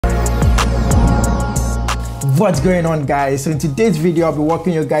What's going on, guys? So in today's video I'll be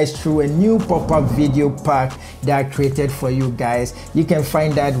walking you guys through a new pop-up video pack that I created for you guys. You can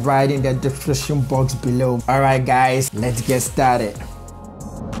find that right in the description box below. Alright guys, let's get started.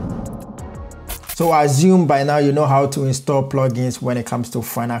 So I assume by now you know how to install plugins when it comes to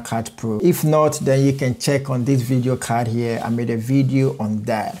Final Cut Pro. If not, then you can check on this video card here. I made a video on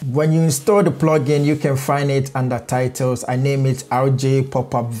that. When you install the plugin, you can find it under titles. I name it RJ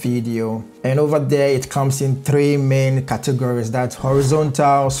Pop-Up Video. And over there, it comes in three main categories. That's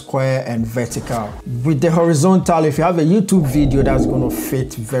horizontal, square, and vertical. With the horizontal, if you have a YouTube video, that's going to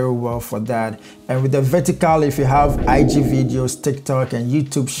fit very well for that. And with the vertical, if you have IG videos, TikTok, and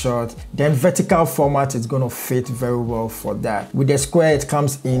YouTube shorts, then vertical format is going to fit very well for that. With the square, it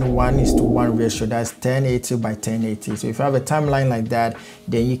comes in 1:1 ratio. That's 1080 by 1080. So if you have a timeline like that,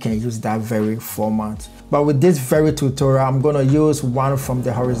 then you can use that very format. But with this very tutorial, I'm going to use one from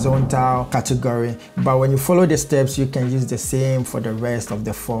the horizontal category. But when you follow the steps, you can use the same for the rest of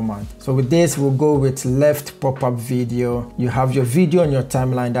the format. So with this, we'll go with left pop-up video. You have your video on your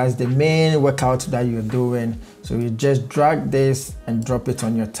timeline. That's the main workout that you're doing. So you just drag this and drop it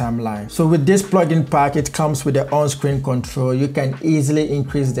on your timeline. So with this plugin pack, it comes with the on-screen control. You can easily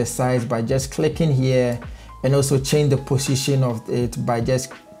increase the size by just clicking here and also change the position of it by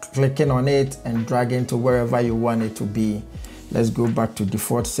just clicking on it and dragging to wherever you want it to be. Let's go back to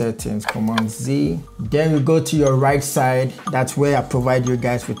default settings, Command Z. Then we go to your right side. That's where I provide you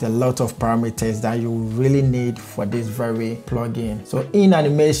guys with a lot of parameters that you really need for this very plugin. So in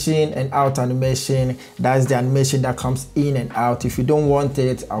animation and out animation, that's the animation that comes in and out. If you don't want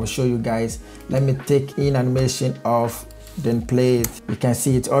it, I'll show you guys. Let me take in animation off, then play it. You can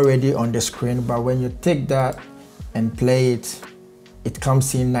see it's already on the screen, but when you take that and play it, it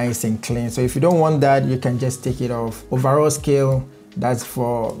comes in nice and clean. So if you don't want that, you can just take it off. Overall scale, that's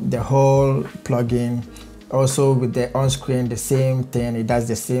for the whole plugin. Also with the on-screen, the same thing, it does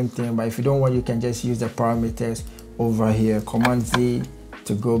the same thing. But if you don't want, you can just use the parameters over here, Command Z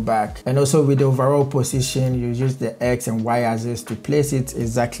to go back. And also with the overall position, you use the X and Y axis to place it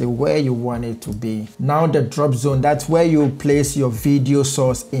exactly where you want it to be. Now the drop zone, that's where you place your video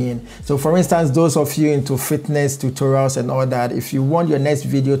source in. So for instance, those of you into fitness tutorials and all that, if you want your next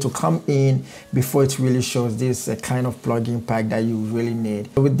video to come in before it really shows, this is a kind of plugin pack that you really need.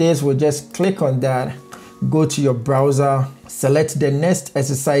 So with this, we'll just click on that, go to your browser, select the next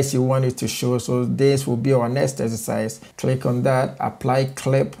exercise you want it to show. So this will be our next exercise. Click on that, apply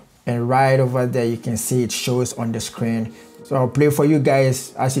clip, and right over there you can see it shows on the screen. So I'll play for you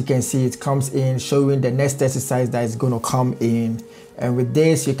guys. As you can see, it comes in showing the next exercise that is going to come in. And with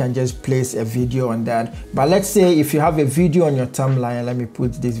this, you can just place a video on that. But let's say if you have a video on your timeline, let me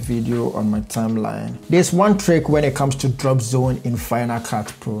put this video on my timeline. There's one trick when it comes to drop zone in Final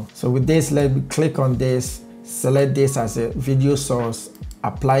Cut Pro. So with this, let me click on this, select this as a video source,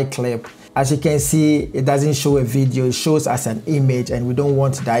 apply clip. As you can see, it doesn't show a video, it shows as an image, and we don't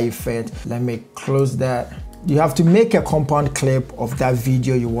want that effect. Let me close that. You have to make a compound clip of that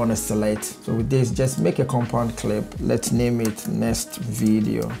video you want to select. So with this, just make a compound clip. Let's name it next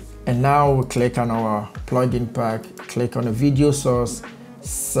video. And now we click on our plugin pack, click on the video source,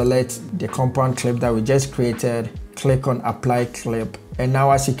 select the compound clip that we just created, click on apply clip. And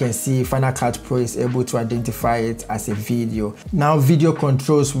now as you can see, Final Cut Pro is able to identify it as a video. Now video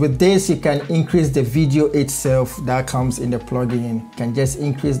controls. With this, you can increase the video itself that comes in the plugin. You can just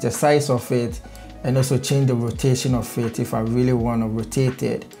increase the size of it and also change the rotation of it. If I really want to rotate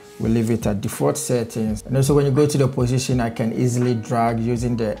it, we'll leave it at default settings. And also when you go to the position, I can easily drag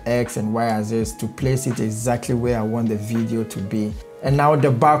using the X and Y axis to place it exactly where I want the video to be. And now the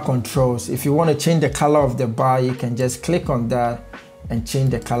bar controls. If you want to change the color of the bar, you can just click on that and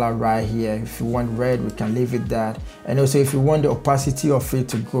change the color right here. If you want red, we can leave it that. And also if you want the opacity of it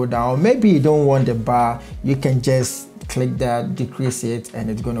to go down, maybe you don't want the bar, you can just click that, decrease it, and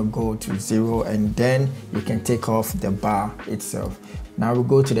it's gonna go to 0, and then you can take off the bar itself. Now we'll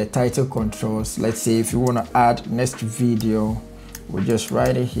go to the title controls. Let's say if you want to add next video, we'll just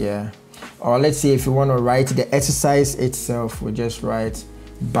write it here. Or let's say if you want to write the exercise itself, we'll just write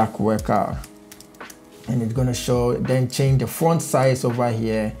back workout. And it's gonna show, then change the font size over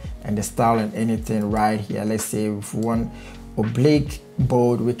here and the style and anything right here. Let's say if we want oblique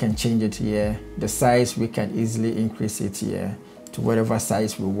bold, we can change it here. The size, we can easily increase it here to whatever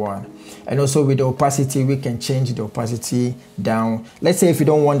size we want. And also with the opacity, we can change the opacity down. Let's say if you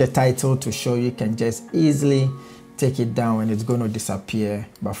don't want the title to show, you can just easily take it down and it's going to disappear.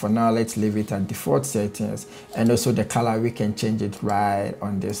 But for now, let's leave it at default settings. And also the color, we can change it right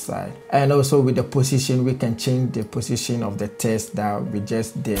on this side. And also with the position, we can change the position of the text that we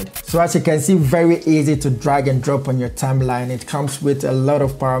just did. So as you can see, very easy to drag and drop on your timeline. It comes with a lot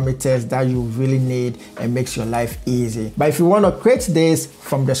of parameters that you really need and makes your life easy. But if you want to create this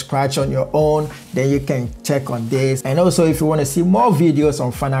from the scratch on your own, then you can check on this. And also if you want to see more videos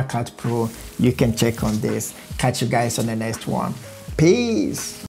on Final Cut Pro, you can check on this. Catch you guys on the next one. Peace.